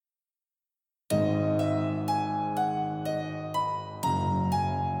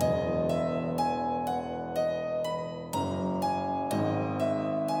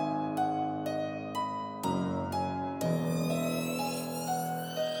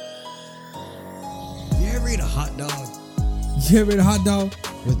ever eat a hot dog? You ever eat a hot dog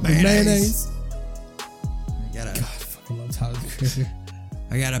with mayonnaise? I fucking love Tyler the Creator.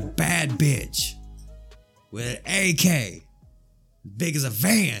 I got a bad bitch with an AK as big as a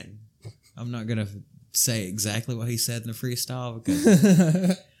van. I'm not gonna say exactly what he said in the freestyle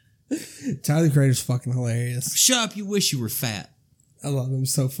because Tyler the Creator's fucking hilarious. shut up, you wish you were fat. I love him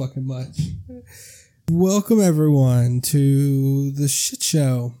so fucking much. Welcome everyone to the shit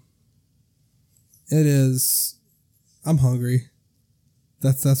show. It is. I'm hungry.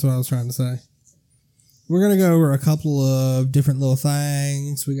 That's what I was trying to say. We're gonna go over a couple of different little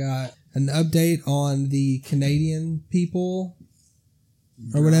things. We got an update on the Canadian people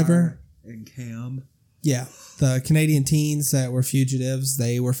or whatever. And Cam. Yeah, the Canadian teens that were fugitives.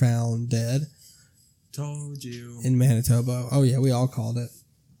 They were found dead. Told you. In Manitoba. Oh yeah, we all called it.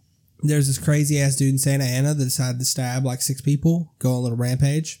 There's this crazy ass dude in Santa Ana that decided to stab like 6 people, go on a little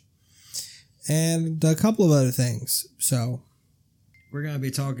rampage, and a couple of other things. So we're gonna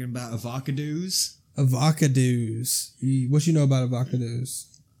be talking about avocados. Avocados. What you know about avocados?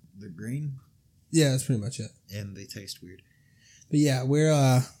 They're green. Yeah, that's pretty much it. And they taste weird. But yeah, we're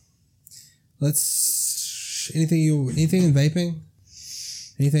anything in vaping?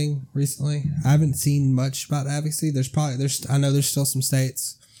 Anything recently? I haven't seen much about advocacy. I know there's still some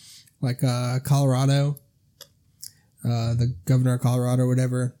states like Colorado. The governor of Colorado or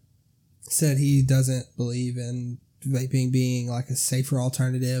whatever said he doesn't believe in vaping being like a safer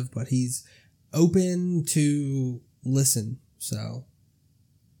alternative, but he's open to listen. So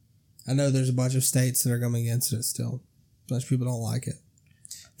I know there's a bunch of states that are going against it still. A bunch of people don't like it.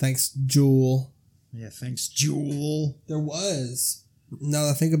 Thanks, Jewel. Yeah, thanks, Jewel. There was. Now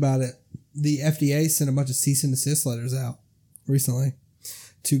that I think about it, the FDA sent a bunch of cease and desist letters out recently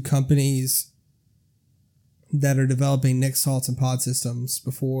to companies that are developing nic salts and pod systems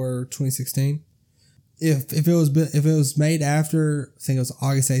before 2016. If it was made after, I think it was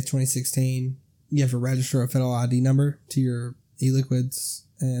August 8th, 2016, you have to register a federal ID number to your e-liquids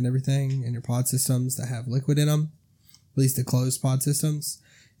and everything and your pod systems that have liquid in them, at least the closed pod systems.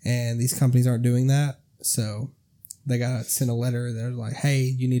 And these companies aren't doing that, so they got sent a letter. They're like, hey,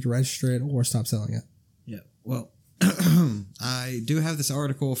 you need to register it or stop selling it. Yeah, well, I do have this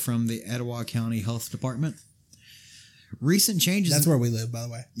article from the Etowah County Health Department. Recent changes. That's where we live, by the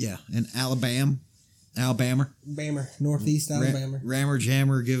way. Yeah, in Alabama. Bammer, northeast Alabama. Rammer,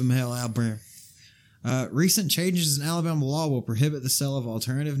 jammer, give them hell, Alabama. Recent changes in Alabama law will prohibit the sale of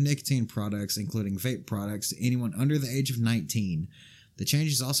alternative nicotine products, including vape products, to anyone under the age of 19. The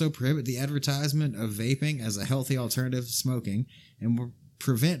changes also prohibit the advertisement of vaping as a healthy alternative to smoking and will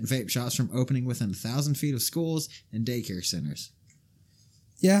prevent vape shops from opening within 1,000 feet of schools and daycare centers.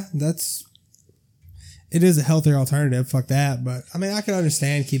 Yeah, it is a healthier alternative. Fuck that. But I mean, I can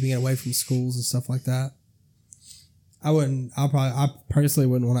understand keeping it away from schools and stuff like that. I personally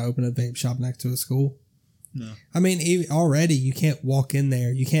wouldn't want to open a vape shop next to a school. No. I mean, already you can't walk in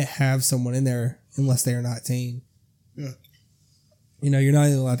there. You can't have someone in there unless they are 19. Yeah. You know, you're not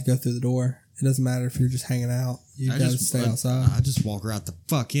even allowed to go through the door. It doesn't matter if you're just hanging out. You gotta stay outside. I just walk right the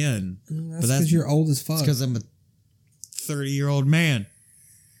fuck in. That's because you're old as fuck. It's because I'm a 30-year-old man.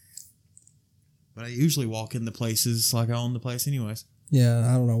 But I usually walk in the places like I own the place anyways. Yeah,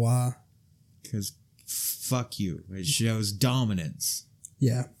 I don't know why. Because fuck you. It shows dominance.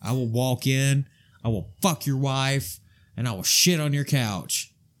 Yeah. I will walk in, I will fuck your wife, and I will shit on your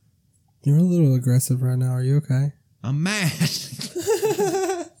couch. You're a little aggressive right now. Are you okay? I'm mad.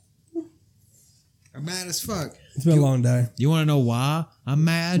 I'm mad as fuck. It's been a long day. You want to know why I'm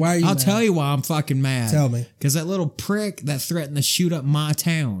mad? Why are you I'll mad? tell you why I'm fucking mad. Tell me. Because that little prick that threatened to shoot up my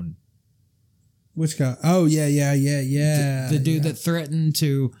town. Which guy? Oh, yeah. The dude that threatened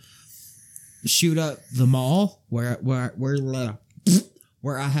to shoot up the mall where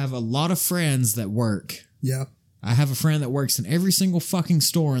I have a lot of friends that work. Yeah. I have a friend that works in every single fucking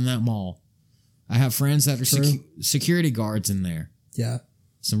store in that mall. I have friends that are security guards in there. Yeah.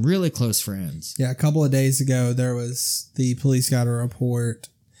 Some really close friends. Yeah, a couple of days ago, the police got a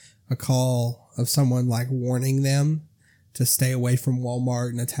call of someone like warning them to stay away from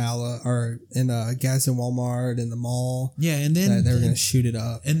Walmart and or in Gadsden Walmart in the mall. Yeah, and then they were going to shoot it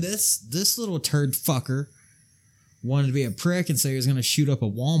up. And this little turd fucker wanted to be a prick and say he was going to shoot up a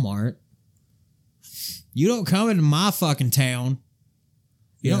Walmart. You don't come into my fucking town.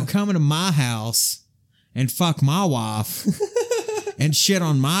 You don't come into my house and fuck my wife and shit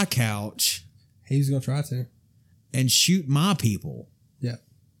on my couch. He was going to try to. And shoot my people. Yeah.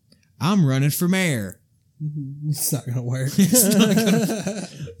 I'm running for mayor. It's not going to work.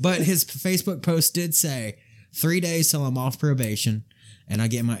 But his Facebook post did say 3 days till I'm off probation and I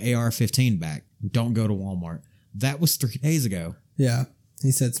get my AR-15 back. don't go to Walmart. That was 3 days ago. Yeah,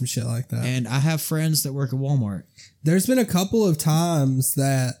 he said some shit like that. And I have friends that work at Walmart. There's been a couple of times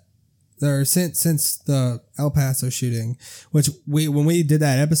that since the El Paso shooting, which when we did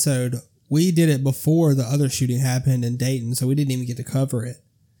that episode, we did it before the other shooting happened in Dayton, so we didn't even get to cover it.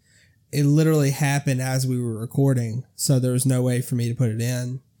 It literally happened as we were recording, so there was no way for me to put it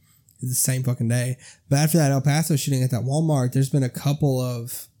in. It's the same fucking day. But after that El Paso shooting at that Walmart, there's been a couple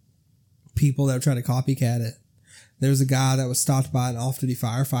of people that were trying to copycat it. There was a guy that was stopped by an off-duty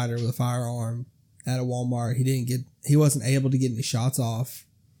firefighter with a firearm at a Walmart. He wasn't able to get any shots off.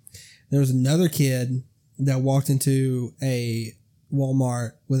 There was another kid that walked into a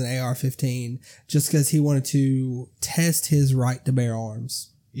Walmart with an AR-15 just because he wanted to test his right to bear arms.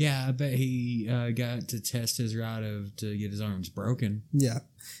 Yeah, I bet he got to test his right to get his arms broken. Yeah,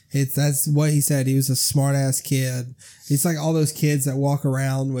 that's what he said. He was a smart ass kid. It's like all those kids that walk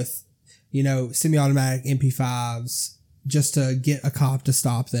around with, semi-automatic MP5s just to get a cop to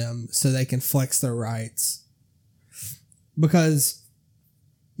stop them so they can flex their rights. Because,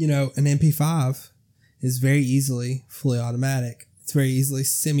 an MP5 is very easily fully automatic. It's very easily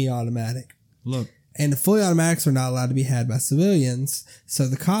semi-automatic. Look. And the fully automatics are not allowed to be had by civilians, so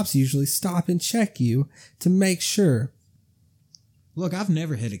the cops usually stop and check you to make sure. Look, I've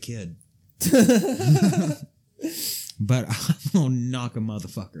never hit a kid. But I'm going to knock a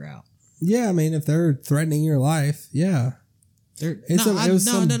motherfucker out. Yeah, I mean, if they're threatening your life, yeah. It was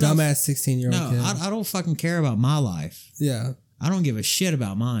some dumbass 16-year-old kid. I don't fucking care about my life. Yeah. I don't give a shit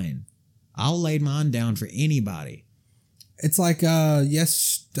about mine. I'll lay mine down for anybody. It's like, I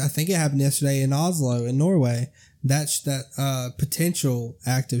think it happened yesterday in Oslo, in Norway. That potential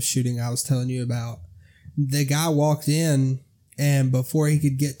active shooting I was telling you about. The guy walked in, and before he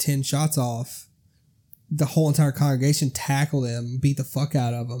could get 10 shots off, the whole entire congregation tackled him, beat the fuck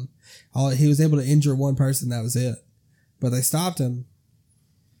out of him. He was able to injure one person, that was it. But they stopped him.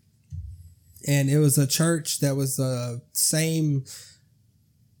 And it was a church that was the same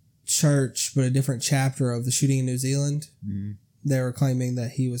church, but a different chapter of the shooting in New Zealand. Mm-hmm. They were claiming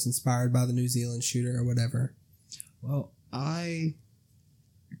that he was inspired by the New Zealand shooter or whatever. Well, as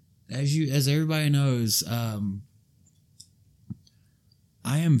everybody knows, I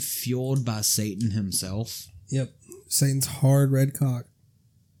am fueled by Satan himself. Yep. Satan's hard red cock.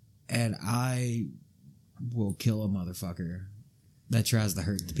 And I will kill a motherfucker that tries to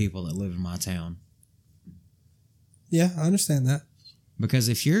hurt the people that live in my town. Yeah, I understand that. Because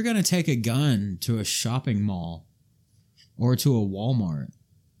if you're going to take a gun to a shopping mall or to a Walmart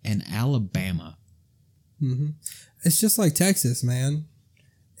in Alabama. Mm-hmm. It's just like Texas, man.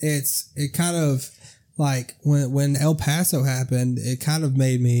 It kind of like when El Paso happened, it kind of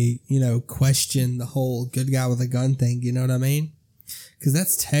made me, question the whole good guy with a gun thing. You know what I mean? Because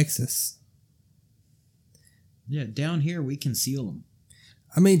that's Texas. Yeah, down here we conceal them.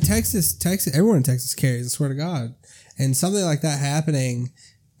 I mean, Texas, everyone in Texas carries, I swear to God. And something like that happening,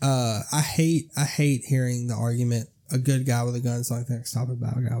 I hate hearing the argument, a good guy with a gun is like that, stop a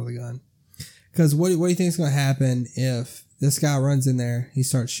bad guy with a gun. Because what do you think is going to happen if this guy runs in there, he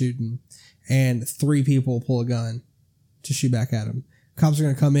starts shooting, and 3 people pull a gun to shoot back at him? Cops are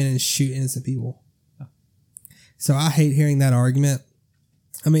going to come in and shoot innocent people. Oh. So I hate hearing that argument.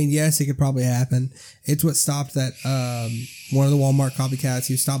 I mean, yes, it could probably happen. It's what stopped that one of the Walmart copycats.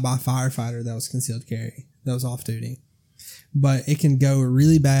 He was stopped by a firefighter that was concealed carry, that was off duty. But it can go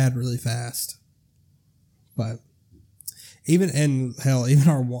really bad, really fast. But even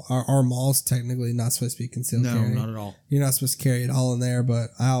our mall's technically not supposed to be concealed carry. No, not at all. You're not supposed to carry it all in there,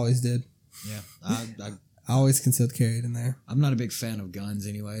 but I always did. Yeah, I always concealed carried in there. I'm not a big fan of guns,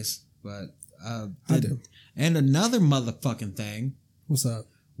 anyways. But I do. And another motherfucking thing. What's up?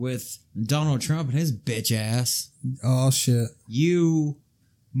 With Donald Trump and his bitch ass. Oh, shit. You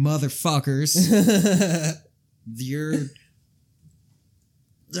motherfuckers.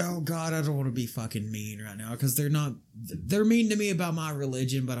 Oh, God, I don't want to be fucking mean right now because they're mean to me about my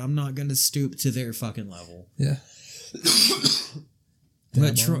religion, but I'm not going to stoop to their fucking level. Yeah.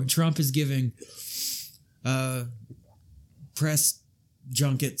 But Trump is giving press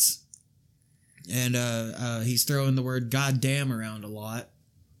junkets and he's throwing the word goddamn around a lot.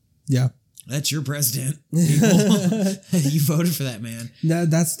 Yeah. That's your president. You voted for that man. No,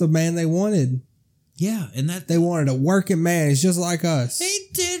 that's the man they wanted. Yeah, and that they wanted a working man. He's just like us. He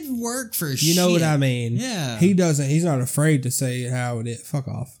did work for shit. You know what I mean? Yeah. He doesn't. He's not afraid to say how it is. Fuck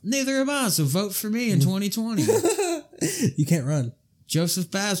off. Neither am I. So vote for me in 2020. You can't run.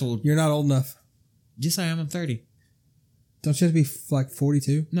 Joseph Basil. You're not old enough. Yes, I am. I'm 30. Don't you have to be like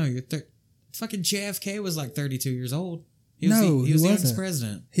 42? No, you're 30. Fucking JFK was like 32 years old. He was No, he was he the youngest wasn't.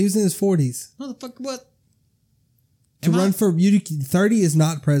 president. He was in his 40s. Motherfucker, what? To run for 30 is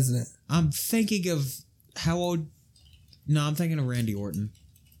not president. I'm thinking of how old... No, I'm thinking of Randy Orton.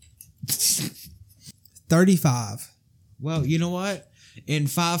 35. Well, you know what? In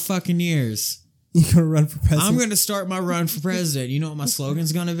 5 fucking years... You gonna run for president? I'm going to start my run for president. You know what my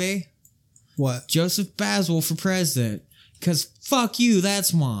slogan's going to be? What? Joseph Baswell for president. Because fuck you,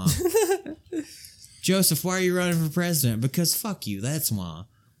 that's why. Joseph, why are you running for president? Because fuck you, that's why.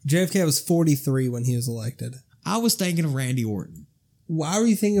 JFK was 43 when he was elected. I was thinking of Randy Orton. Why were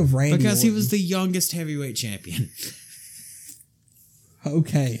you thinking of Randy Because Orton? he was the youngest heavyweight champion.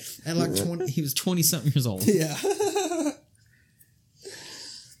 Okay. At like 20, he was 20-something years old. Yeah.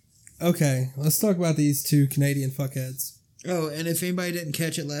 Okay, let's talk about these two Canadian fuckheads. Oh, and if anybody didn't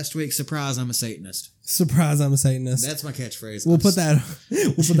catch it last week, surprise, I'm a Satanist. Surprise, I'm a Satanist. That's my catchphrase. We'll put that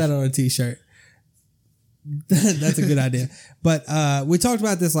on a t-shirt. That's a good idea. But we talked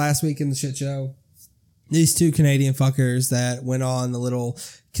about this last week in the shit show. These two Canadian fuckers that went on the little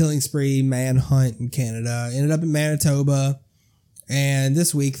killing spree manhunt in Canada ended up in Manitoba, and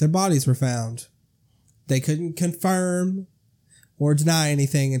this week their bodies were found. They couldn't confirm or deny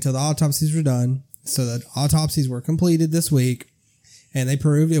anything until the autopsies were done. So the autopsies were completed this week, and they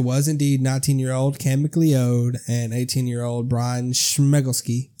proved it was indeed 19-year-old Cam McLeod and 18-year-old Brian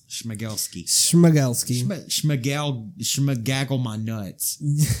Schmegelski. Schmegaggle my nuts.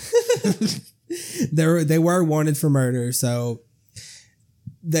 They were wanted for murder, so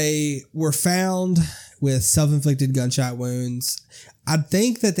they were found with self-inflicted gunshot wounds. I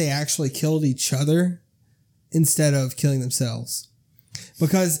think that they actually killed each other instead of killing themselves.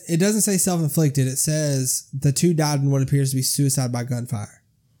 Because it doesn't say self-inflicted. It says the two died in what appears to be suicide by gunfire.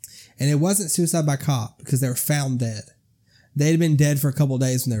 And it wasn't suicide by cop because they were found dead. They'd been dead for a couple of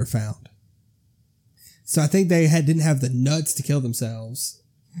days when they were found. So I think they didn't have the nuts to kill themselves.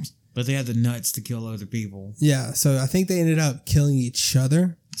 But they had the nuts to kill other people. Yeah, so I think they ended up killing each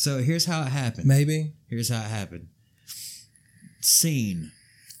other. So here's how it happened. Maybe. Here's how it happened. Scene.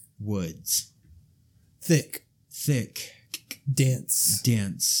 Woods. Thick.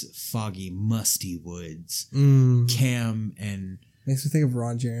 Dense, foggy, musty woods. Cam and... Makes me think of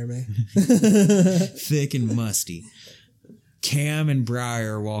Ron Jeremy. Thick and musty. Cam and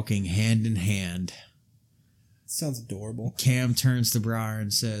Briar walking hand in hand. Sounds adorable. Cam turns to Briar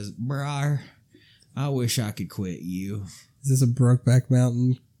and says, Briar, I wish I could quit you. Is this a Brokeback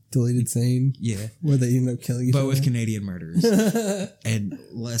Mountain deleted scene? Yeah. Where they end up killing each other? But with Canadian murderers. And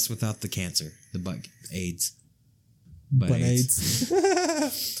less without the cancer. The butt AIDS. Butt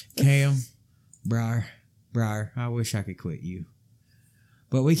AIDS. Cam, Briar, I wish I could quit you.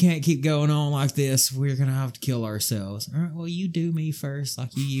 But we can't keep going on like this. We're going to have to kill ourselves. All right, well, you do me first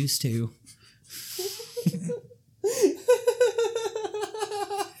like you used to.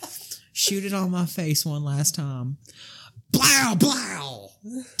 Shoot it on my face one last time. Blow, blow.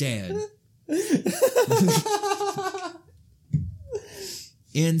 Dead.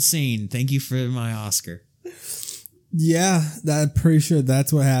 End scene. Thank you for my Oscar. Yeah, I'm pretty sure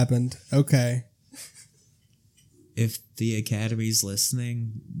that's what happened. Okay. If the Academy's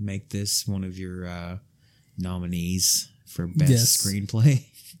listening, make this one of your nominees for best screenplay.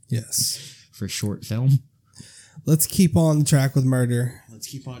 Yes. For short film. Let's keep on the track with murder. Let's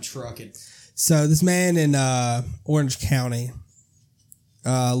keep on trucking. So this man in Orange County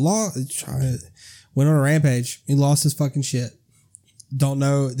went on a rampage. He lost his fucking shit. Don't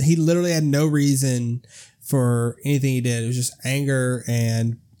know. He literally had no reason for anything he did. It was just anger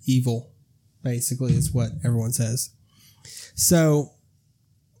and evil, basically, is what everyone says. So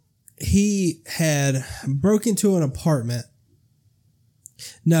he had broke into an apartment.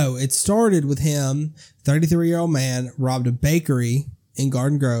 No, it started with him, 33-year-old man, robbed a bakery in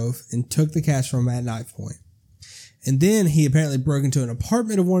Garden Grove and took the cash from him at knife point. And then he apparently broke into an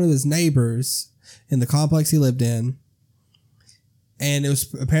apartment of one of his neighbors in the complex he lived in. And it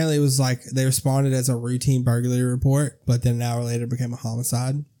was like they responded as a routine burglary report, but then an hour later it became a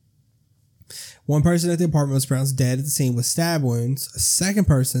homicide. One person at the apartment was pronounced dead at the scene with stab wounds. A second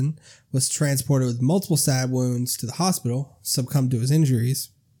person was transported with multiple stab wounds to the hospital, succumbed to his injuries.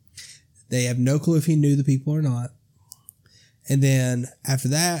 They have no clue if he knew the people or not. And then after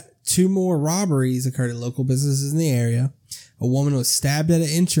that, 2 more robberies occurred at local businesses in the area. A woman was stabbed at an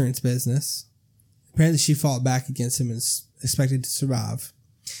insurance business. Apparently she fought back against him and is expected to survive.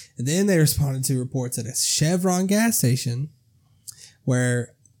 And then they responded to reports at a Chevron gas station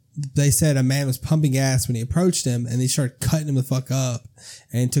where they said a man was pumping gas when he approached him, and he started cutting him the fuck up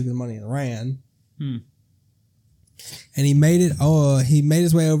and took the money and ran. And he made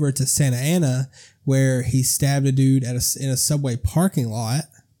his way over to Santa Ana, where he stabbed a dude in a Subway parking lot.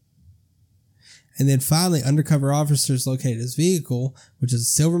 And then finally, undercover officers located his vehicle, which is a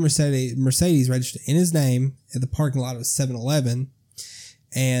silver Mercedes registered in his name at the parking lot of a 7-Eleven.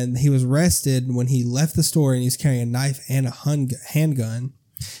 And he was arrested when he left the store, and he was carrying a knife and a handgun.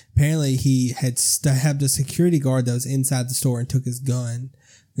 Apparently, he had stabbed a security guard that was inside the store and took his gun.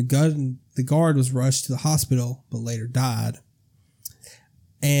 The guard was rushed to the hospital, but later died.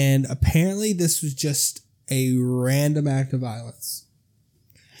 And apparently, this was just a random act of violence.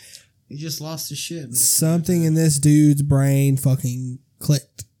 He just lost his shit. Something in this dude's brain fucking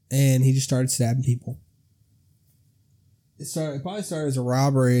clicked, and he just started stabbing people. It probably started as a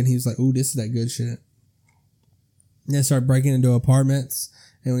robbery, and he was like, "Ooh, this is that good shit." And then started breaking into apartments,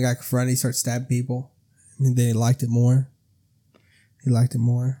 and when he got confronted, he started stabbing people, and then he liked it more.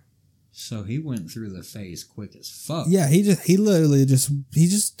 So he went through the phase quick as fuck. Yeah, he literally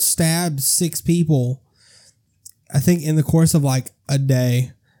just stabbed 6 people, I think, in the course of like a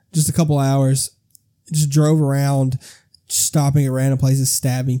day. Just a couple hours. Just drove around, stopping at random places,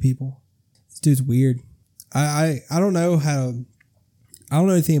 stabbing people. This dude's weird. I don't know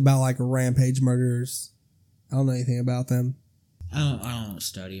anything about like rampage murderers. I don't know anything about them. I don't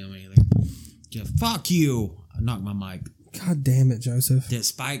study them either. Yeah, fuck you. I knocked my mic. God damn it, Joseph. Did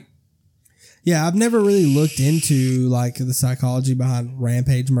Spike? Yeah, I've never really looked into like the psychology behind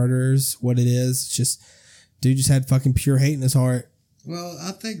rampage murderers, what it is. It's just, dude just had fucking pure hate in his heart. Well,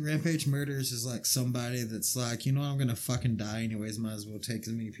 I think rampage murders is like somebody that's like, you know, I'm going to fucking die anyways. Might as well take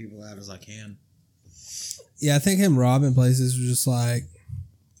as many people out as I can. Yeah, I think him robbing places was just like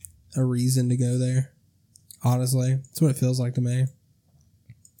a reason to go there. Honestly, that's what it feels like to me.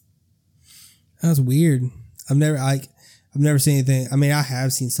 That was weird. I've never seen anything. I mean, I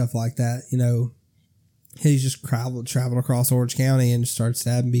have seen stuff like that. You know, he just traveled across Orange County and started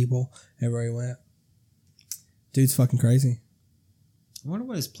stabbing people everywhere he went. Dude's fucking crazy. I wonder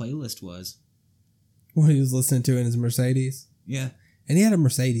what his playlist was. What he was listening to in his Mercedes. Yeah. And he had a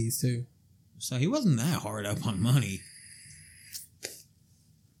Mercedes, too. So he wasn't that hard up on money.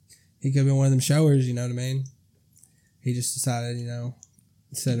 He could have been one of them showers, you know what I mean? He just decided, you know,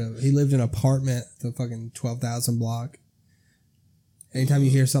 he lived in an apartment, the fucking 12,000 block. Anytime you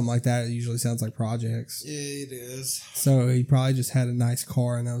hear something like that, it usually sounds like projects. Yeah, it is. So he probably just had a nice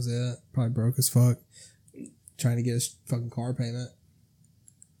car and that was it. Probably broke as fuck. Trying to get his fucking car payment.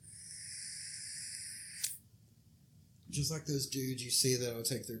 Just like those dudes you see that will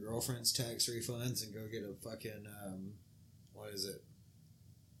take their girlfriend's tax refunds and go get a fucking, what is it?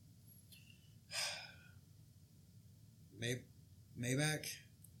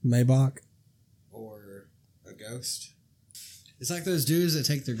 Maybach? Or a Ghost? It's like those dudes that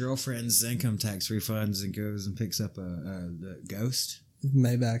take their girlfriend's income tax refunds and goes and picks up a Ghost.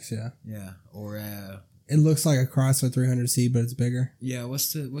 Maybachs, yeah. Yeah, or it looks like a Chrysler 300C, but it's bigger. Yeah,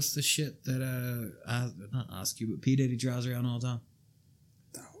 what's the shit that not Oscar, but P Diddy drives around all the time?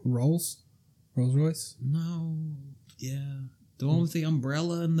 Rolls Royce? No, yeah, the one with the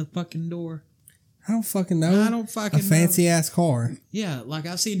umbrella and the fucking door. I don't fucking know. A fancy ass car. Yeah, like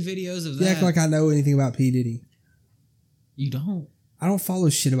I've seen videos of that. You act like I know anything about P Diddy. You don't. I don't follow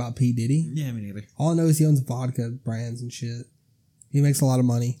shit about P Diddy. Yeah, me neither. All I know is he owns vodka brands and shit. He makes a lot of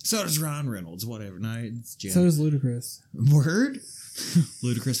money. So does Ryan Reynolds, whatever. No, it's Jim. So does Ludacris. Word?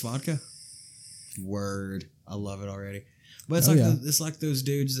 Ludacris vodka? Word. I love it already. But it's it's like those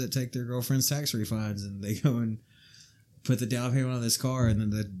dudes that take their girlfriend's tax refunds and they go and put the down payment on this car, and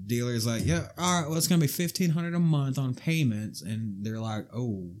then the dealer's like, yeah, all right, well, it's going to be $1,500 a month on payments. And they're like,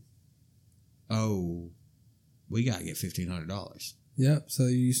 oh, we got to get $1,500. Yep. So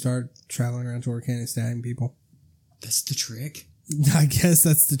you start traveling around Torrey County stabbing people. That's the trick. I guess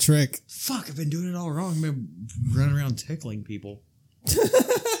that's the trick. Fuck, I've been doing it all wrong. I've been running around tickling people.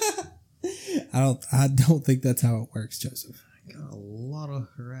 I don't think that's how it works, Joseph. I got a lot of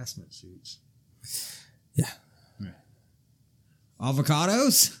harassment suits. Yeah.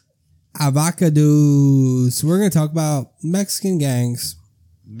 Avocados. We're going to talk about Mexican gangs.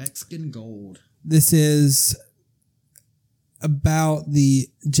 Mexican gold. This is about the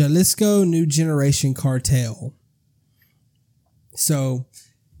Jalisco New Generation Cartel. So,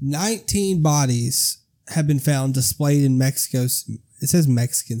 19 bodies have been found displayed in Mexico. It says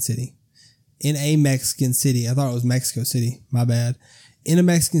Mexican City. In a Mexican city. I thought it was Mexico City. My bad. In a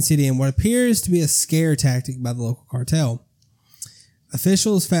Mexican city in what appears to be a scare tactic by the local cartel.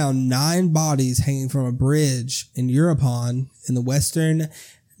 Officials found 9 bodies hanging from a bridge in Uruapan in the western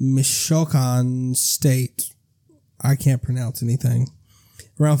Michoacan state. I can't pronounce anything.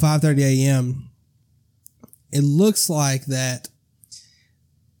 Around 5:30 a.m. it looks like that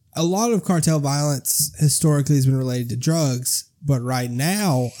a lot of cartel violence historically has been related to drugs, but right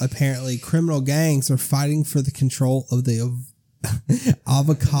now, apparently, criminal gangs are fighting for the control of the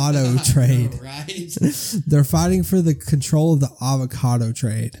avocado trade. Right? They're fighting for the control of the avocado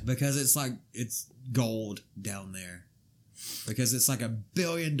trade. Because it's gold down there. Because it's like $1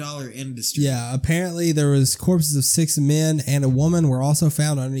 billion industry. Yeah, apparently there was corpses of 6 men and a woman were also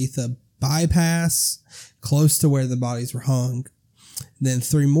found underneath a bypass close to where the bodies were hung. Then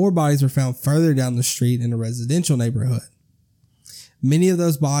 3 more bodies were found further down the street in a residential neighborhood. Many of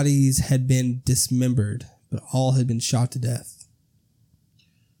those bodies had been dismembered, but all had been shot to death.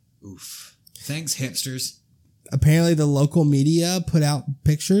 Oof. Thanks, hipsters. Apparently the local media put out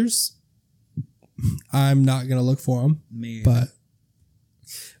pictures. I'm not going to look for them.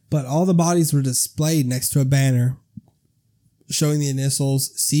 But all the bodies were displayed next to a banner showing the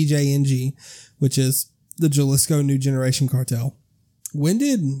initials CJNG, which is the Jalisco New Generation Cartel. When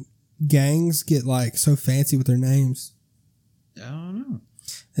did gangs get like so fancy with their names? I don't know.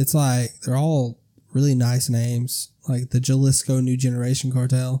 It's like they're all really nice names, like the Jalisco New Generation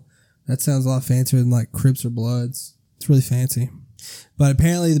Cartel. That sounds a lot fancier than like Crips or Bloods. It's really fancy. But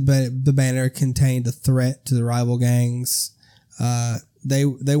apparently the banner contained a threat to the rival gangs.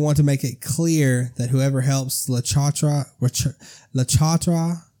 They want to make it clear that whoever helps La Chatra,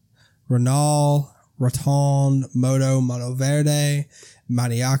 Renal, Raton, Moto Verde,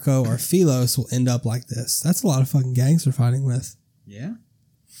 Maniaco, or Filos will end up like this. That's a lot of fucking gangs they're fighting with. Yeah.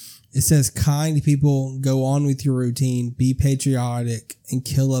 It says, kind people, go on with your routine, be patriotic, and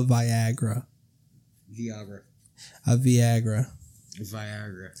kill a Viagra. A Viagra.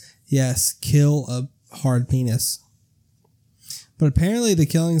 Yes, kill a hard penis. But apparently the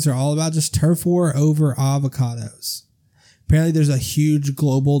killings are all about just turf war over avocados. Apparently there's a huge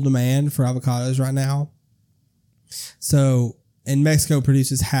global demand for avocados right now. So, and Mexico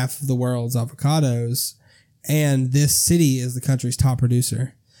produces half of the world's avocados, and this city is the country's top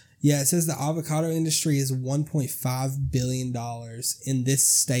producer. Yeah, it says the avocado industry is $1.5 billion in this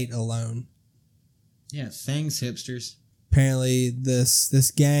state alone. Yeah, thanks, hipsters. Apparently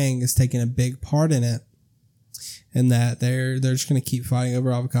this gang is taking a big part in it, and that they're just going to keep fighting over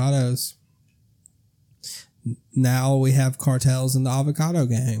avocados. Now we have cartels in the avocado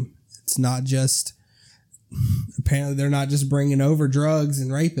game. It's not just, apparently they're not just bringing over drugs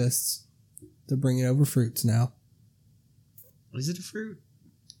and rapists. They're bringing over fruits now. Is it a fruit?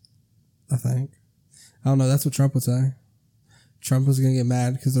 I think. I don't know. That's what Trump would say. Trump was going to get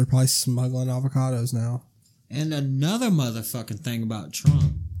mad because they're probably smuggling avocados now. And another motherfucking thing about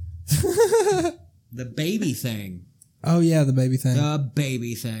Trump. The baby thing. Oh, yeah, the baby thing. The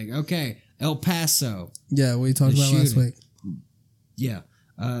baby thing. Okay. El Paso. Yeah, we talked about last week. Yeah.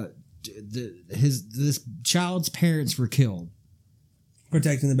 This child's parents were killed.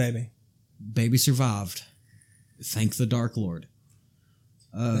 Protecting the baby. Baby survived. Thank the Dark Lord.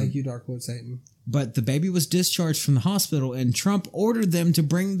 Thank you, Dark Lord Satan. But the baby was discharged from the hospital, and Trump ordered them to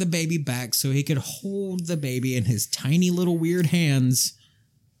bring the baby back so he could hold the baby in his tiny little weird hands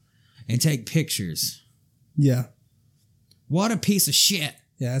and take pictures. Yeah. What a piece of shit.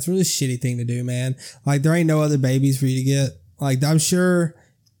 Yeah, it's a really shitty thing to do, man. Like, there ain't no other babies for you to get. Like, I'm sure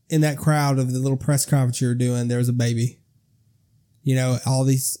in that crowd of the little press conference you were doing, there was a baby. You know, all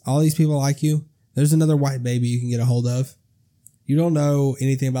these people like you. There's another white baby you can get a hold of. You don't know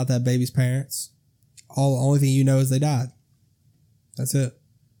anything about that baby's parents. The only thing you know is they died. That's it.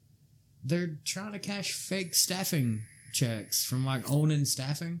 They're trying to cash fake staffing checks from like owning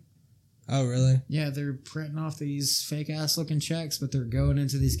staffing. Oh, really? Yeah, they're printing off these fake ass looking checks, but they're going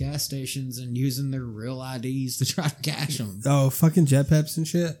into these gas stations and using their real IDs to try to cash them. Oh, fucking jet peps and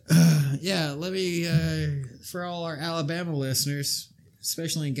shit? Yeah, let me, for all our Alabama listeners,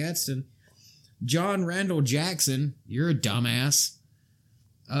 especially in Gadsden, John Randall Jackson, you're a dumbass.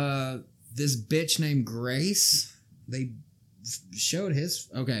 This bitch named Grace, they showed his,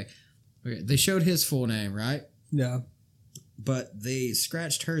 okay, they showed his full name, right? Yeah. But they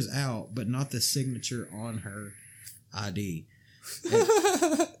scratched hers out, but not the signature on her ID.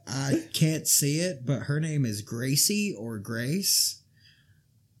 I can't see it, but her name is Gracie or Grace.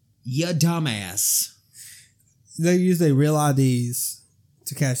 Ya dumbass. They use their real IDs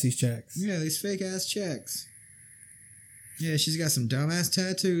to cash these checks. Yeah, these fake ass checks. Yeah, she's got some dumbass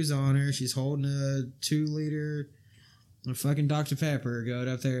tattoos on her. She's holding a 2-liter of fucking Dr. Pepper.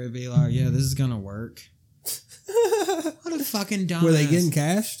 Go up there and be like, yeah, this is gonna work. What a fucking dumbass. Were they getting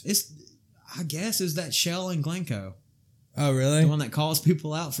cashed? I guess is that Shell and Glencoe. Oh, really? The one that calls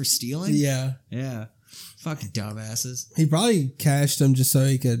people out for stealing? Yeah. Yeah. Fucking dumbasses. He probably cashed them just so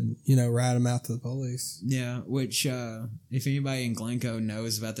he could, rat them out to the police. Yeah, which, if anybody in Glencoe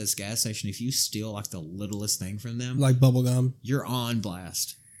knows about this gas station, if you steal like the littlest thing from them, Like bubblegum. you're on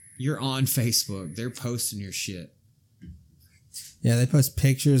blast. You're on Facebook. They're posting your shit. Yeah, they post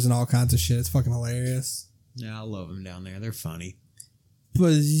pictures and all kinds of shit. It's fucking hilarious. Yeah, I love them down there. They're funny.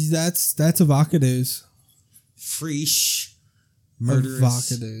 But that's Avocados. Freesh. Murderous.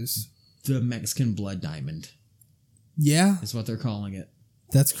 Avocados. The Mexican blood diamond. Yeah. Is what they're calling it.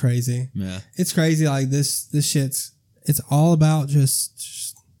 That's crazy. Yeah. It's crazy. Like this shit's, it's all about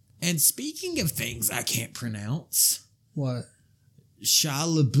just. And speaking of things I can't pronounce. What? Shia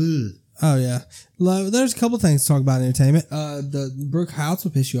LaBeouf. Oh, yeah. There's a couple things to talk about in entertainment. The Brooke House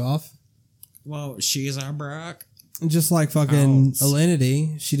will piss you off. Well, she's our Brock. Just like fucking House.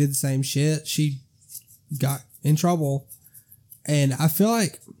 Alinity. She did the same shit. She got in trouble. And I feel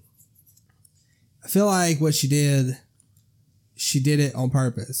like what she did it on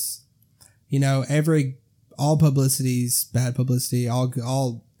purpose. All publicity is bad publicity.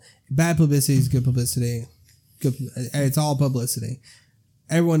 All bad publicity is good publicity. It's all publicity.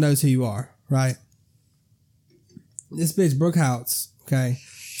 Everyone knows who you are, right? This bitch, Brooke House, okay?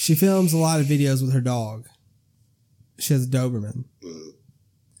 She films a lot of videos with her dog. She has a Doberman.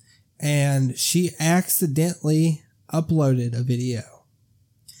 And she accidentally uploaded a video.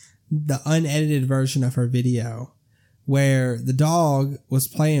 The unedited version of her video where the dog was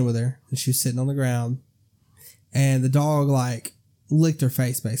playing with her and she was sitting on the ground and the dog licked her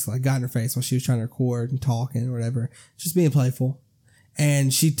face basically, got in her face while she was trying to record and talking or whatever, just being playful.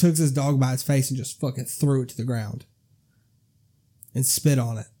 And she took this dog by its face and just fucking threw it to the ground and spit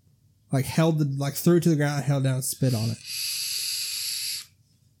on it. Threw it to the ground, held down and spit on it.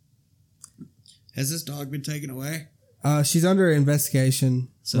 Has this dog been taken away? She's under investigation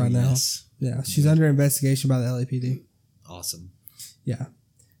right now. Yeah, she's under investigation by the LAPD. Awesome. Yeah.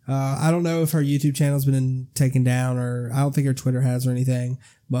 I don't know if her YouTube channel's been taken down or I don't think her Twitter has or anything,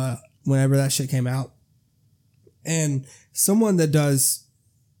 but whenever that shit came out, and someone that does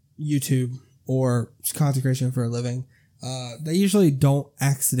YouTube or content creation for a living, they usually don't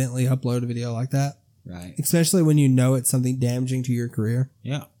accidentally upload a video like that. Right. Especially when you know it's something damaging to your career.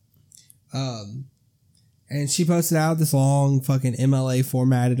 Yeah. And she posted out this long fucking MLA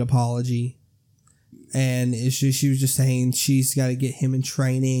formatted apology. And she was just saying she's got to get him in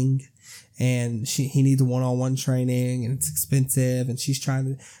training and he needs one-on-one training and it's expensive and she's trying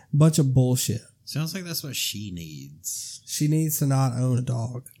to, a bunch of bullshit. Sounds like that's what she needs. She needs to not own a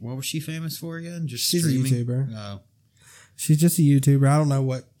dog. What was she famous for again? Just She's streaming? a YouTuber. Oh. She's just a YouTuber. I don't know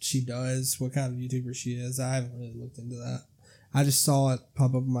what she does, what kind of YouTuber she is. I haven't really looked into that. I just saw it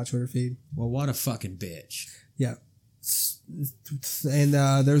pop up on my Twitter feed. Well, what a fucking bitch. Yeah. And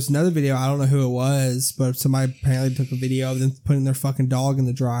there's another video, I don't know who it was, but somebody apparently took a video of them putting their fucking dog in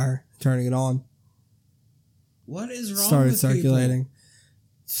the dryer, turning it on. What is wrong Started with circulating.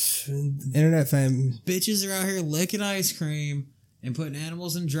 Internet fame. Bitches are out here licking ice cream and putting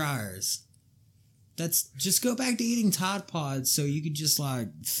animals in dryers. That's just go back to eating Tide Pods so you could just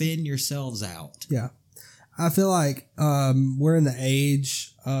thin yourselves out. Yeah. I feel like we're in the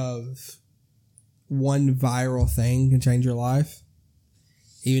age of one viral thing can change your life.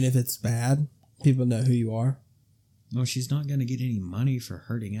 Even if it's bad, people know who you are. No, she's not going to get any money for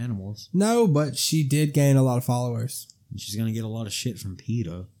hurting animals. No, but she did gain a lot of followers. She's going to get a lot of shit from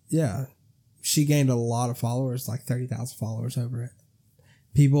PETA. Yeah. She gained a lot of followers, like 30,000 followers over it.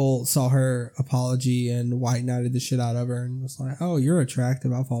 People saw her apology and white knighted the shit out of her and was like, oh, you're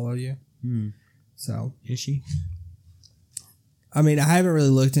attractive, I'll follow you. So. Is she? I mean, I haven't really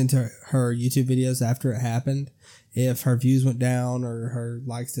looked into her YouTube videos after it happened. If her views went down or her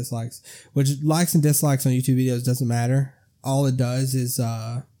likes, dislikes. Which likes and dislikes on YouTube videos doesn't matter. All it does is,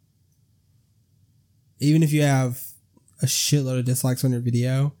 even if you have a shitload of dislikes on your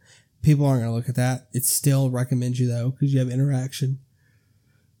video, people aren't going to look at that. It still recommends you though, because you have interaction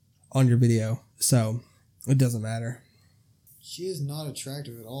on your video. So, it doesn't matter. She is not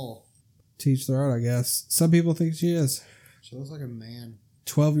attractive at all. To each their own, I guess. Some people think she is. She looks like a man.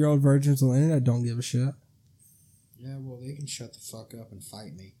 12-year-old virgins on the internet don't give a shit. Yeah, well, they can shut the fuck up and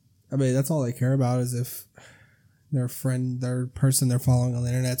fight me. I mean, that's all they care about is if their person they're following on the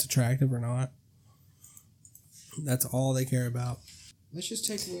internet's attractive or not. That's all they care about. Let's just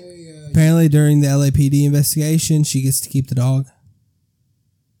take away... Apparently, during the LAPD investigation, she gets to keep the dog.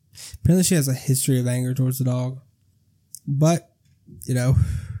 Apparently, she has a history of anger towards the dog. But,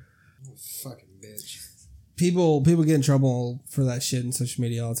 Fucking bitch. People get in trouble for that shit in social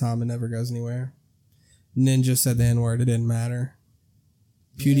media all the time and never goes anywhere. Ninja said the N-word, it didn't matter.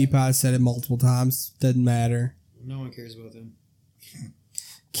 PewDiePie said it multiple times. Doesn't matter. No one cares about them.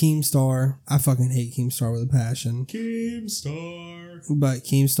 Keemstar. I fucking hate Keemstar with a passion. Keemstar. But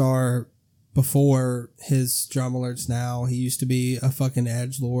Keemstar, before his drum alerts now, he used to be a fucking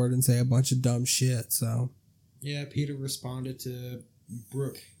edgelord and say a bunch of dumb shit, so. Yeah, Peter responded to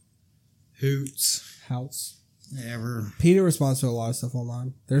Brooke Hoots. Ever. Peter responds to a lot of stuff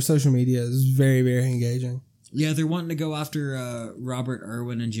online. Their social media is very, very engaging. Yeah, they're wanting to go after Robert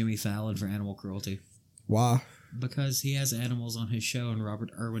Irwin and Jimmy Fallon for animal cruelty. Why? Because he has animals on his show and Robert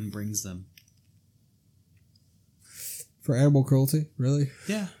Irwin brings them. For animal cruelty? Really?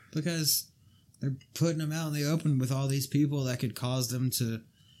 Yeah, because they're putting them out in the open with all these people that could cause them to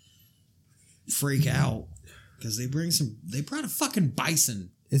freak out. Because they brought a fucking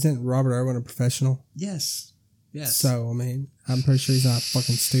bison. Isn't Robert Irwin a professional? Yes. So, I mean, I'm pretty sure he's not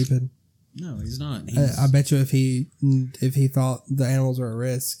fucking stupid. No, he's not. I bet you if he thought the animals were at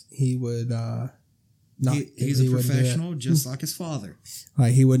risk, he would not. He's a professional, just like his father.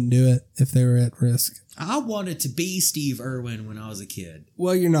 Like, he wouldn't do it if they were at risk. I wanted to be Steve Irwin when I was a kid.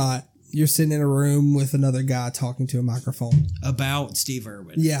 Well, you're not. You're sitting in a room with another guy talking to a microphone. About Steve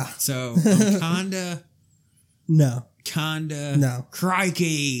Irwin. Yeah. So, I'm kinda... No. Kinda... No.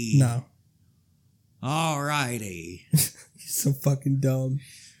 Crikey. No. Alrighty. You're so fucking dumb.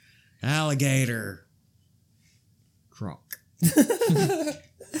 Alligator. Croc. The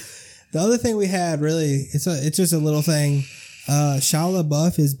other thing we had, really, it's just a little thing. Shia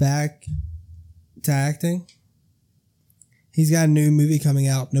LaBeouf is back to acting. He's got a new movie coming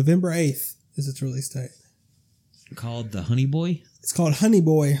out. November 8th is its release date. Called The Honey Boy? It's called Honey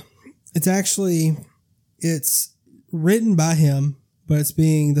Boy. It's written by him, but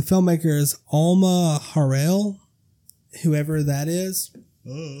the filmmaker is Alma Harrell, whoever that is.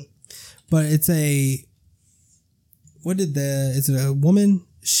 But it's is it a woman?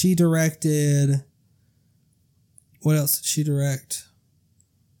 She directed, what else did she direct?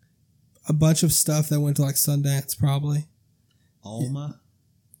 A bunch of stuff that went to like Sundance, probably. Alma?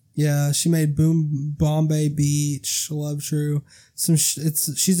 Yeah, she made Bombay Beach, Love True.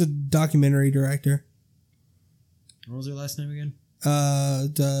 She's a documentary director. What was her last name again?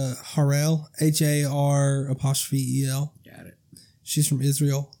 Harrell, Har''el. Got it. She's from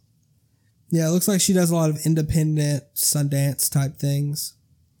Israel. Yeah, it looks like she does a lot of independent Sundance type things.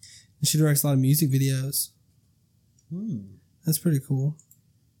 And she directs a lot of music videos. That's pretty cool.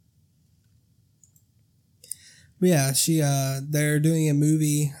 But yeah, they're doing a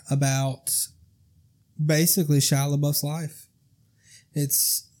movie about basically Shia LaBeouf's life.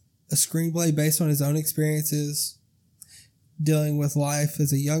 It's a screenplay based on his own experiences, dealing with life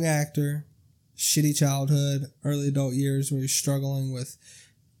as a young actor, shitty childhood, early adult years where he's struggling with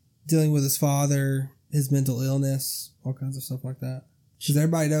dealing with his father, his mental illness, all kinds of stuff like that. Because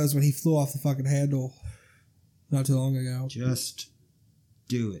everybody knows when he flew off the fucking handle not too long ago. Just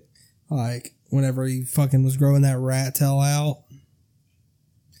do it. Like, whenever he fucking was growing that rat tail out.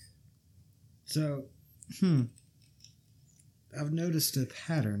 So, I've noticed a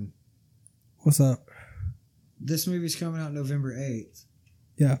pattern. What's up? This movie's coming out November 8th.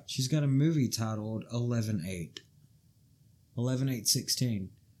 Yeah. She's got a movie titled 11/8. 11/8/16.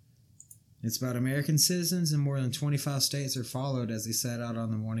 It's about American citizens in more than 25 states are followed as they sat out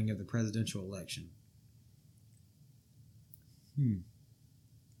on the morning of the presidential election.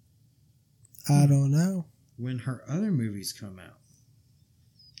 I don't know. When her other movies come out.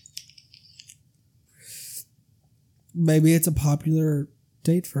 Maybe it's a popular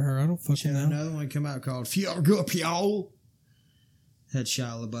date for her. I don't fucking know. Another one come out called Fiargo. Had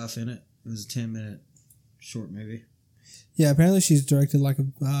Shia LaBeouf in it. It was a 10-minute short movie. Yeah, apparently she's directed like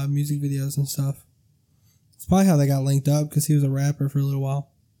music videos and stuff. It's probably how they got linked up because he was a rapper for a little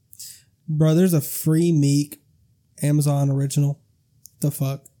while. Bro, there's a free Meek Amazon original. The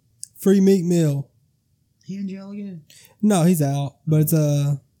fuck? Free Meek Mill. He in jail again? No, he's out. But it's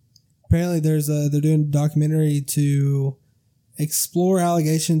apparently they're doing a documentary to explore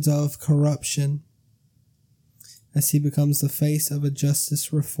allegations of corruption as he becomes the face of a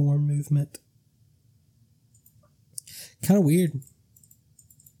justice reform movement. Kind of weird.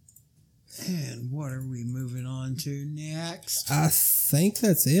 And what are we moving on to next? I think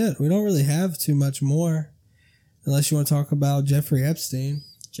that's it. We don't really have too much more. Unless you want to talk about Jeffrey Epstein.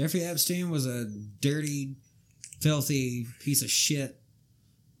 Jeffrey Epstein was a dirty, filthy piece of shit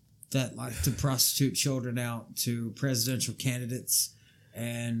that liked to prostitute children out to presidential candidates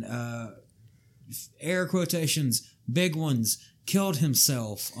and, air quotations, big ones, killed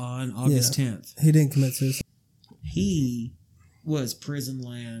himself on August 10th. He didn't commit suicide. He was prison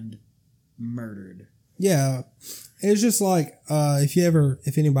land murdered. Yeah. It's just like,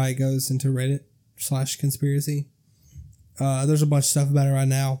 if anybody goes into Reddit/conspiracy, there's a bunch of stuff about it right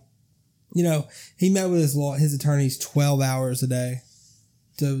now. You know, he met with his attorneys 12 hours a day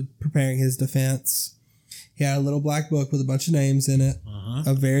to preparing his defense. He had a little black book with a bunch of names in it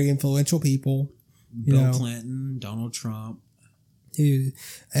of very influential people. Bill Clinton, Donald Trump. And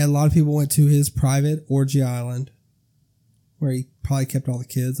a lot of people went to his private orgy island where he probably kept all the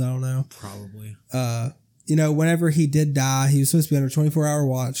kids. I don't know. Probably. You know, whenever he did die, he was supposed to be under 24-hour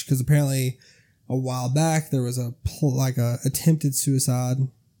watch because apparently a while back there was a attempted suicide.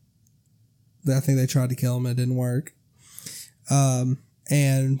 I think they tried to kill him. It didn't work. And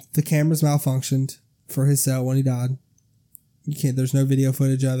the cameras malfunctioned for his cell when he died. There's no video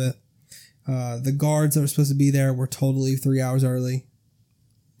footage of it. The guards that were supposed to be there were told to leave 3 hours early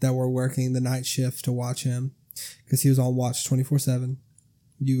that were working the night shift to watch him because he was on watch 24/7.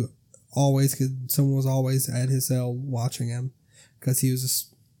 Someone was always at his cell watching him because he was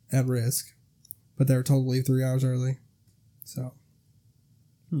just at risk. But they were told to leave 3 hours early. So.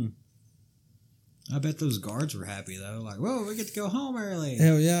 I bet those guards were happy, though. Like, whoa, we get to go home early.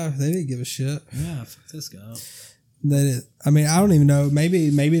 Hell yeah. They didn't give a shit. Yeah, fuck this guy. I don't even know. Maybe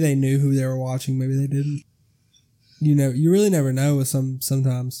they knew who they were watching. Maybe they didn't. You really never know with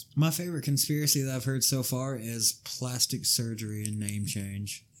sometimes. My favorite conspiracy that I've heard so far is plastic surgery and name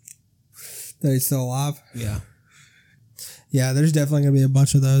change. That he's still alive? Yeah. Yeah, there's definitely going to be a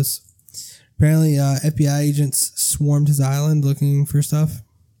bunch of those. Apparently, FBI agents swarmed his island looking for stuff.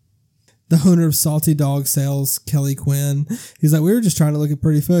 The owner of Salty Dog Sales, Kelly Quinn, he's like, we were just trying to look at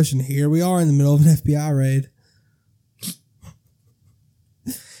pretty fish, and here we are in the middle of an FBI raid.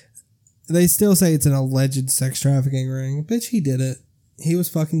 They still say it's an alleged sex trafficking ring. Bitch, he did it. He was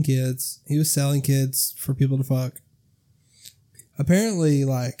fucking kids. He was selling kids for people to fuck. Apparently,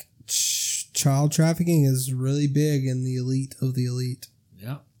 like, child trafficking is really big in the elite of the elite.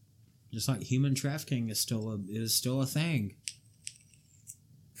 Yeah. Just like human trafficking is still a thing.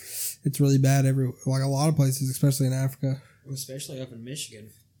 It's really bad like a lot of places, especially in Africa. Especially up in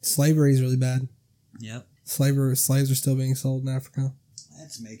Michigan. Slavery is really bad. Yep. Slaves are still being sold in Africa.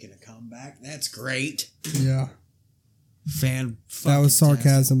 That's making a comeback. That's great. Yeah. That was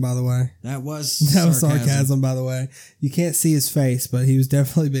sarcasm, by the way. That was sarcasm, by the way. You can't see his face, but he was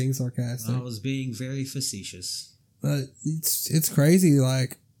definitely being sarcastic. I was being very facetious. But it's crazy.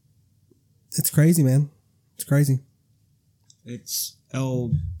 Like, it's crazy, man. It's crazy. It's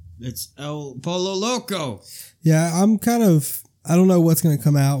El Polo Loco. Yeah, I don't know what's going to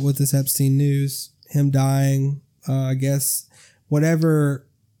come out with this Epstein news. Him dying, I guess, whatever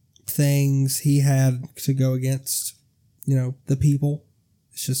things he had to go against, the people.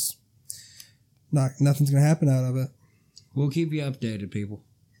 It's just nothing's going to happen out of it. We'll keep you updated, people.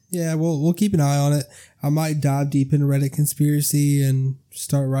 Yeah, we'll keep an eye on it. I might dive deep into Reddit conspiracy and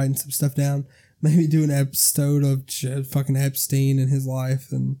start writing some stuff down. Maybe do an episode of fucking Epstein and his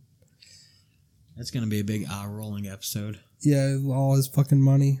life, and that's gonna be a big eye-rolling episode. Yeah, all his fucking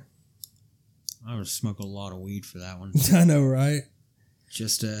money. I would smoke a lot of weed for that one. I know, right?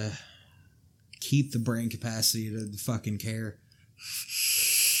 Just to keep the brain capacity to fucking care.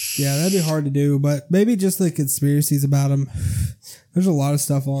 Yeah, that'd be hard to do, but maybe just the conspiracies about him. There's a lot of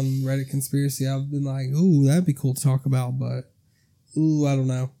stuff on Reddit conspiracy. I've been like, ooh, that'd be cool to talk about, but I don't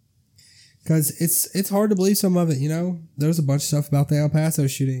know. Because it's hard to believe some of it, There's a bunch of stuff about the El Paso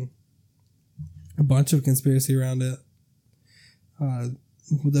shooting. A bunch of conspiracy around it.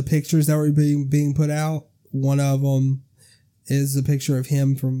 The pictures that were being put out, one of them is a picture of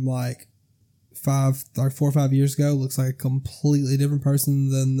him from 4 or 5 years ago. Looks like a completely different person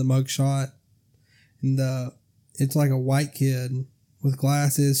than the mugshot. And it's like a white kid with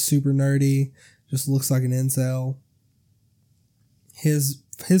glasses, super nerdy, just looks like an incel. His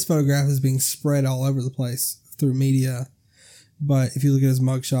photograph is being spread all over the place through media. But if you look at his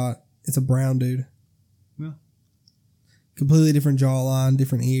mugshot, it's a brown dude. Yeah. Completely different jawline,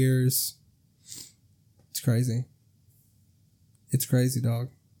 different ears. It's crazy. It's crazy, dog.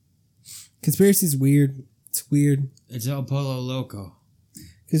 Conspiracy's weird. It's weird. It's El Polo Loco.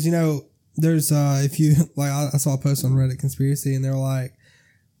 Because, there's, if you, I saw a post on Reddit conspiracy and they were like,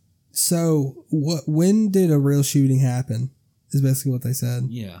 so when did a real shooting happen? Is basically what they said.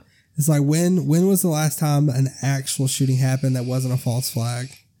 Yeah. It's like, when was the last time an actual shooting happened that wasn't a false flag?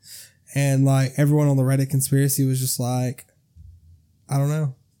 And everyone on the Reddit conspiracy was just like, I don't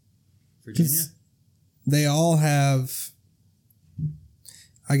know. Virginia? They all have,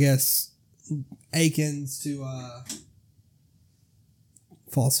 I guess, Akins to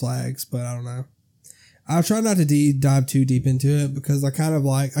false flags, but I don't know. I'll try not to dive too deep into it because I kind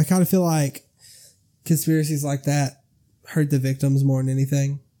of feel like conspiracies like that hurt the victims more than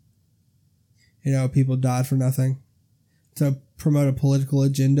anything. You know, people died for nothing. To promote a political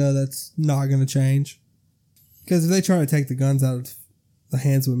agenda that's not going to change. Because if they try to take the guns out of the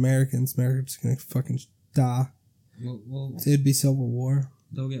hands of Americans, America's going to fucking die. Well, it'd be civil war.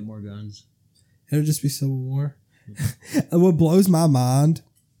 They'll get more guns. It'll just be civil war. What blows my mind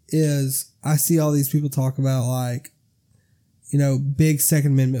is I see all these people talk about, like, you know, big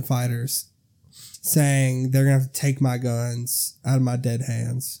Second Amendment fighters saying they're going to have to take my guns out of my dead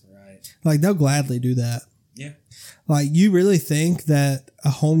hands. Right. Like, they'll gladly do that. Yeah. Like, you really think that a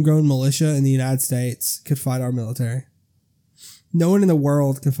homegrown militia in the United States could fight our military? No one in the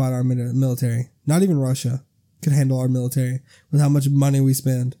world can fight our military. Not even Russia could handle our military with how much money we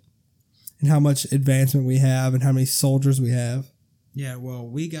spend and how much advancement we have and how many soldiers we have. Yeah, well,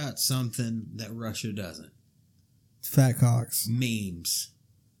 we got something that Russia doesn't. Fat cocks. Memes.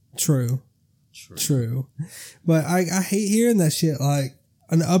 True. But I hate hearing that shit. Like,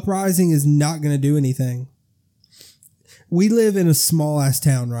 an uprising is not going to do anything. We live in a small-ass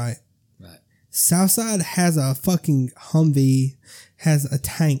town, right? Right. Southside has a fucking Humvee, has a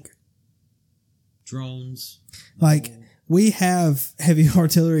tank. Drones. Like, we have heavy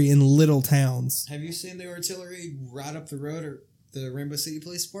artillery in little towns. Have you seen the artillery right up the road or the Rainbow City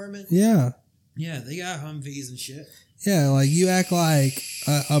Police Department? Yeah. Yeah, they got Humvees and shit. Yeah, like, you act like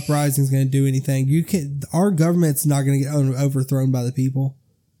uprising is going to do anything. You can. Our government's not going to get overthrown by the people.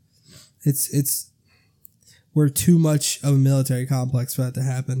 We're too much of a military complex for that to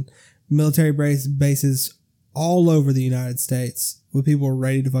happen. Military bases all over the United States with people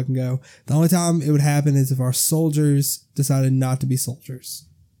ready to fucking go. The only time it would happen is if our soldiers decided not to be soldiers.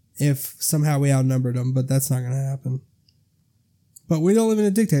 If somehow we outnumbered them, but that's not going to happen. But we don't live in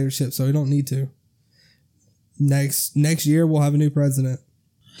a dictatorship, so we don't need to. Next year, we'll have a new president.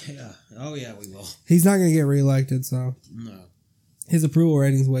 Yeah. Oh, yeah, we will. He's not going to get reelected, so. No. His approval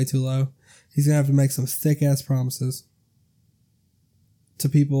rating's way too low. He's going to have to make some thick-ass promises to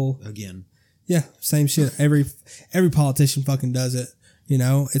people. Again. Yeah, same shit. Every politician fucking does it. You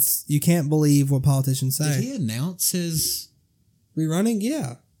know, you can't believe what politicians say. Did he announce his rerunning?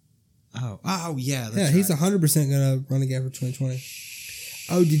 Yeah. Oh, yeah. That's yeah, he's 100% going to run again for 2020.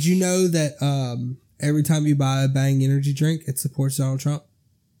 Oh, did you know that every time you buy a Bang energy drink, it supports Donald Trump?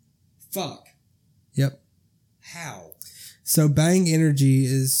 Fuck. Yep. How? So Bang Energy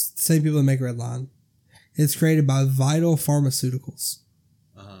is the same people that make Redline. It's created by Vital Pharmaceuticals.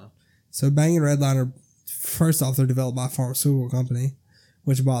 Uh-huh. So Bang and Redline are, first off, they're developed by a pharmaceutical company,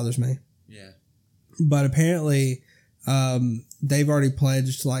 which bothers me. Yeah. But apparently, they've already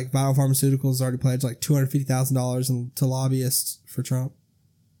pledged, like, Vital Pharmaceuticals already pledged like $250,000 to lobbyists for Trump.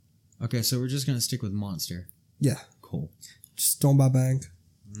 Okay, so we're just going to stick with Monster. Yeah. Cool. Just don't buy Bang.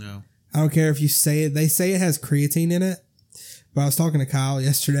 No. I don't care if you say it. They say it has creatine in it. But I was talking to Kyle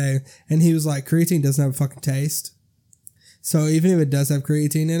yesterday, and he was like, creatine doesn't have a fucking taste. So even if it does have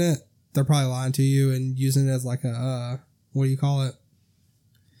creatine in it, they're probably lying to you and using it as like a, what do you call it?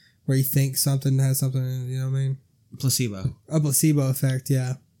 Where you think something has something in it, you know what I mean? Placebo. A placebo effect,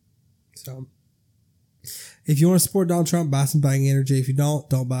 yeah. So, if you want to support Donald Trump, buy some Bang Energy. If you don't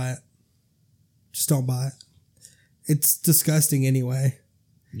buy it. Just don't buy it. It's disgusting anyway.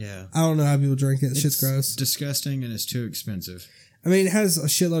 Yeah. I don't know how people drink it. Shit's gross. Disgusting and it's too expensive. I mean, it has a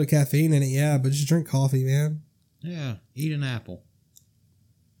shitload of caffeine in it, yeah, but just drink coffee, man. Yeah. Eat an apple.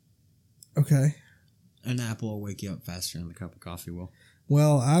 Okay. An apple will wake you up faster than the cup of coffee will.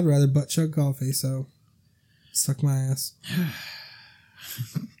 Well, I'd rather butt chug coffee, so suck my ass.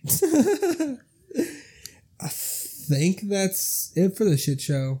 I think that's it for the shit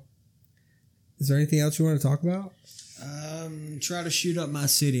show. Is there anything else you want to talk about? Try to shoot up my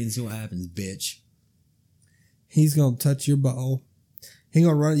city and see what happens, bitch. He's gonna touch your butthole.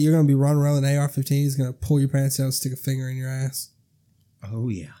 You're gonna be running around with an AR-15. He's gonna pull your pants down and stick a finger in your ass. Oh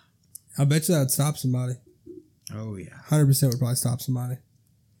yeah. I bet you that would stop somebody. Oh yeah. 100% would probably stop somebody.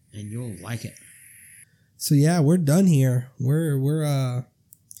 And you'll like it. So yeah, we're done here. We're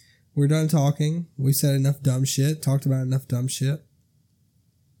done talking. We said enough dumb shit. Talked about enough dumb shit.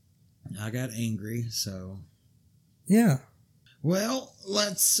 I got angry, so yeah. Well,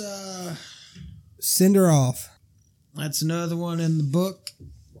 let's send her off. That's another one in the book.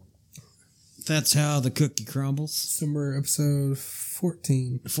 That's how the cookie crumbles. Summer episode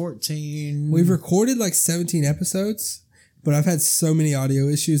 14. 14. We've recorded like 17 episodes, but I've had so many audio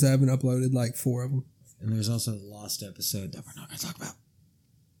issues I haven't uploaded like 4 of them. And there's also the lost episode that we're not going to talk about.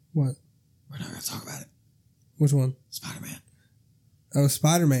 What? We're not going to talk about it. Which one? Spider-Man. Oh,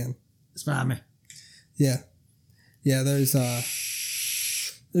 Spider-Man. Spider-Man. Yeah. Yeah, there's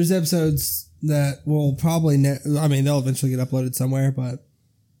episodes that will probably, they'll eventually get uploaded somewhere, but.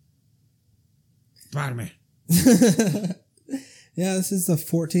 Spider-Man. Yeah, this is the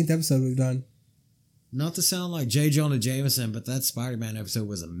 14th episode we've done. Not to sound like J. Jonah Jameson, but that Spider-Man episode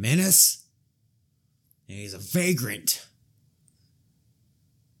was a menace. And he's a vagrant.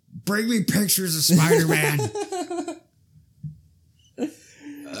 Bring me pictures of Spider-Man.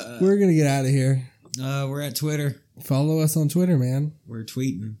 We're going to get out of here. We're at Twitter. Follow us on Twitter, man. We're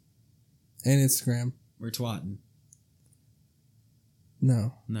tweeting. And Instagram. We're twatting.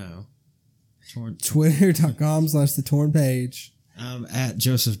 No. Twitter.com/the torn page. I'm at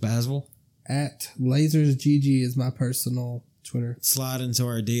Joseph Baswell. At LasersGG is my personal Twitter. Slide into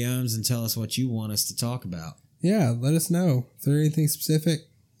our DMs and tell us what you want us to talk about. Yeah, let us know. If there's anything specific,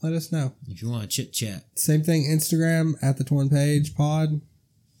 let us know. If you want to chit chat. Same thing, Instagram at the torn page pod.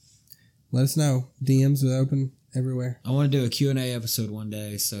 Let us know. DMs are open everywhere. I want to do a Q&A episode one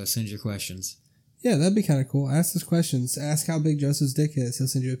day, so send your questions. Yeah, that'd be kind of cool. Ask us questions. Ask how big Joseph's dick is. He'll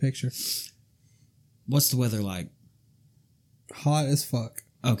send you a picture. What's the weather like? Hot as fuck.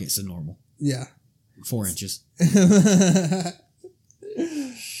 Okay, so normal. Yeah. 4 inches.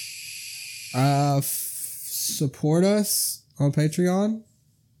 Support us on Patreon.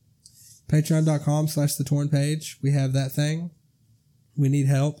 Patreon.com/the torn page. We have that thing. We need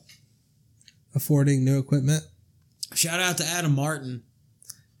help affording new equipment. Shout out to Adam Martin.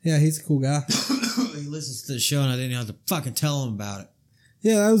 Yeah, he's a cool guy. He listens to the show and I didn't have to fucking tell him about it.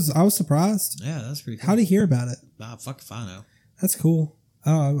 Yeah, I was surprised. Yeah, that's pretty cool. How'd he hear about it? Fuck if I know. That's cool.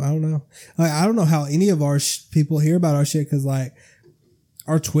 I don't know. I don't know how any of our people hear about our shit because, like,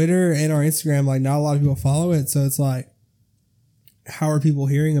 our Twitter and our Instagram, like, not a lot of people follow it. So it's like, how are people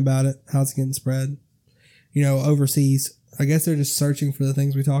hearing about it? How's it getting spread? Overseas. I guess they're just searching for the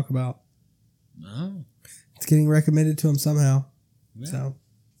things we talk about. Oh. It's getting recommended to them somehow. Yeah. So,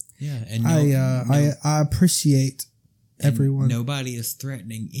 yeah. And I appreciate everyone. Nobody is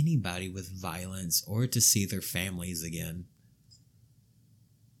threatening anybody with violence or to see their families again.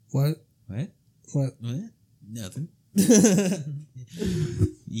 What? Nothing. You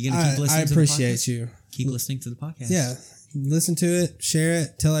gonna keep listening? I appreciate you. Keep listening to the podcast. Yeah, listen to it, share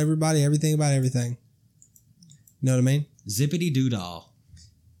it, tell everybody everything about everything. You know what I mean? Zippity doodah.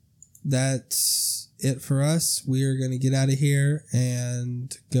 That's it for us. We are gonna get out of here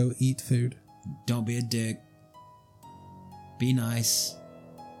and go eat food. Don't be a dick. Be nice.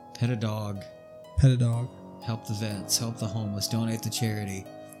 Pet a dog. Pet a dog. Help the vets. Help the homeless. Donate to charity.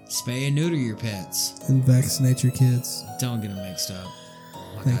 Spay and neuter your pets. And vaccinate your kids. Don't get them mixed up.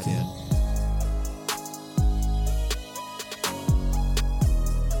 Like Thank I you. did.